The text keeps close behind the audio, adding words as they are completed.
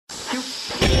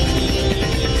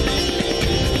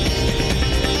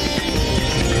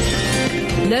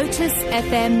Lotus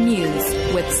FM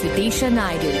News with SUDISHA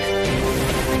Naidu.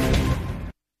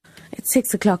 It's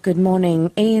 6 o'clock. Good morning.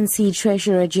 ANC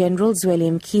Treasurer General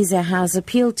Zweli Mkhize has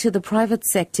appealed to the private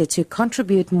sector to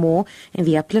contribute more in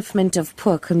the upliftment of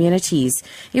poor communities.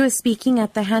 He was speaking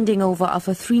at the handing over of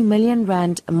a R3 million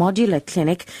modular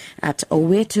clinic at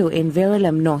Oweto in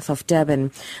Verulam, north of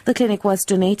Durban. The clinic was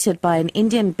donated by an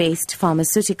Indian-based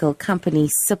pharmaceutical company,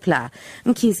 Cipla.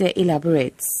 Mkhize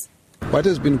elaborates. What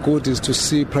has been good is to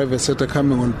see private sector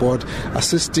coming on board,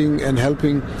 assisting and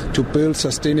helping to build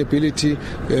sustainability,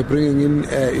 bringing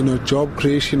in job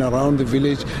creation around the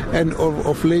village. And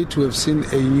of late, we have seen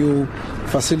a new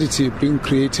facility being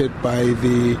created by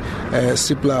the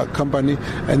Cipla company,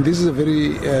 and this is a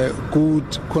very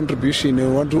good contribution. I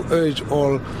want to urge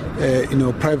all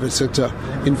private sector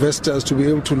investors to be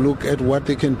able to look at what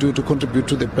they can do to contribute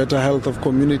to the better health of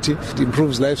community. It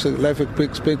improves life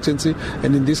expectancy,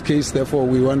 and in this case, therefore,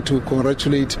 we want to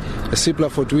congratulate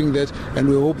Cipla for doing that, and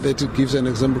we hope that it gives an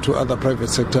example to other private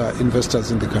sector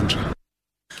investors in the country.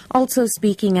 Also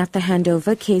speaking at the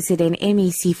handover, KZN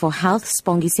MEC for Health,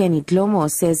 Spongiseni Glomo,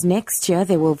 says next year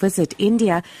they will visit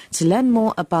India to learn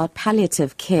more about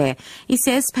palliative care. He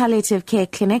says palliative care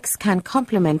clinics can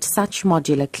complement such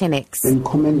modular clinics. I'm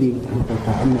commending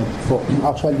Dr. Ahmed for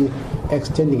actually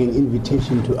extending an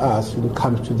invitation to us when it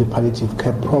comes to the palliative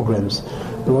care programs,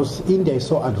 because India is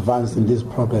so advanced in these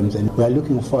programs, and we are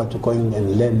looking forward to going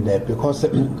and learn there, because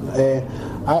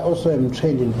I also am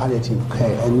trained in palliative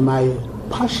care, and my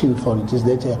passion for it is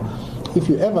that if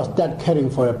you ever start caring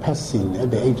for a person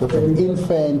at the age of an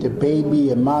infant, a baby,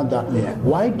 a mother,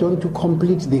 why don't you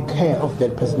complete the care of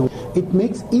that person? It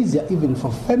makes easier even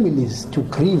for families to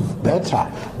grieve better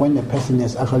when the person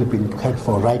has actually been cared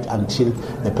for right until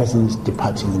the person is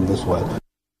departing in this world.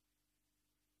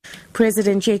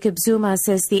 President Jacob Zuma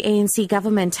says the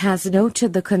ANC-government has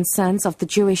noted the concerns of the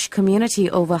Jewish community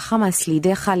over Hamas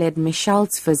leader Khaled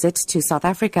Meshaal's visit to South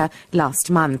Africa last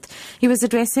month. He was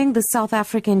addressing the South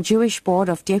African Jewish Board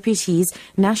of Deputies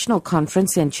National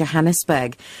Conference in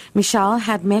Johannesburg. Meshaal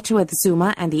had met with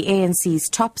Zuma and the ANC's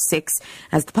top six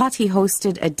as the party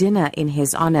hosted a dinner in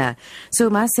his honor.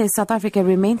 Zuma says South Africa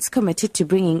remains committed to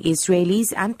bringing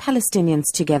Israelis and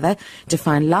Palestinians together to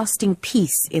find lasting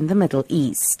peace in the Middle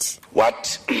East.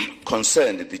 What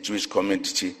concerned the Jewish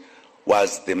community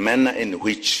was the manner in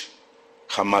which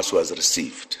Hamas was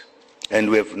received. And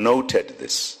we have noted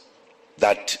this,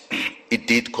 that it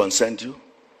did concern you,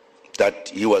 that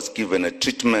he was given a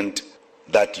treatment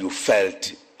that you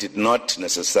felt did not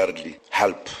necessarily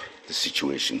help the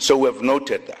situation. So we have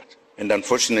noted that. And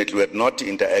unfortunately, we had not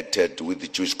interacted with the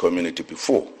Jewish community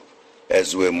before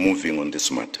as we're moving on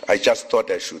this matter. I just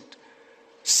thought I should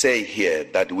say here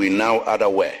that we now are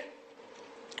aware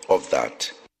of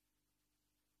that.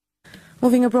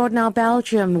 Moving abroad now,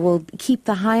 Belgium will keep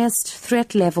the highest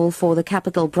threat level for the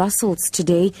capital Brussels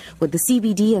today, with the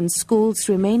CBD and schools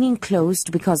remaining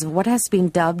closed because of what has been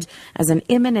dubbed as an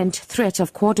imminent threat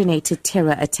of coordinated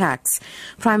terror attacks.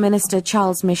 Prime Minister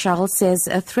Khaled Meshaal says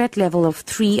a threat level of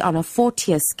 3 on a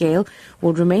 4-tier scale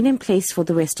will remain in place for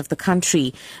the rest of the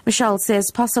country. Meshaal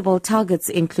says possible targets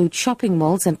include shopping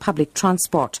malls and public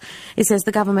transport. He says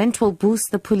the government will boost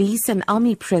the police and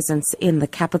army presence in the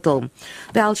capital.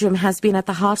 Belgium has been at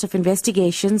the heart of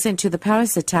investigations into the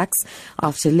Paris attacks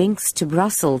after links to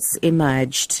Brussels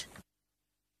emerged.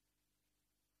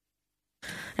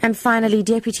 And finally,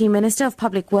 Deputy Minister of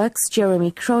Public Works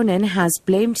Jeremy Cronin has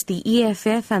blamed the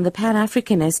EFF and the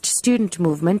Pan-Africanist student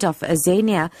movement of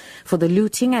Azania for the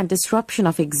looting and disruption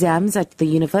of exams at the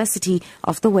University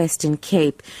of the Western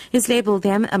Cape. He's labelled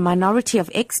them a minority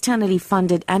of externally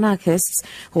funded anarchists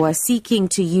who are seeking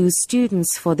to use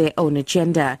students for their own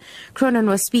agenda. Cronin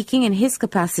was speaking in his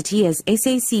capacity as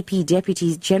SACP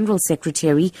Deputy General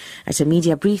Secretary at a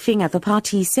media briefing at the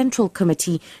party's Central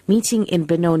Committee meeting in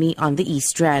Benoni on the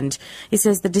East Rand. He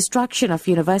says the destruction of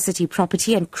university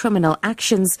property and criminal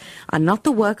actions are not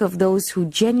the work of those who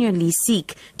genuinely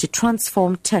seek to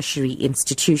transform tertiary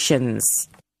institutions.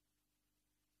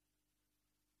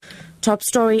 Top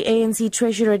story, ANC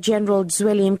Treasurer General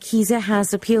Zweli Mkhize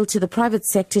has appealed to the private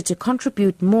sector to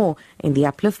contribute more in the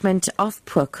upliftment of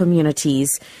poor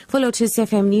communities. For Lotus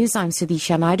FM News, I'm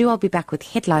SUDISHA Naidu. I'll be back with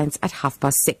headlines at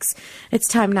 6:30. It's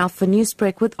time now for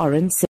Newsbreak with Oren.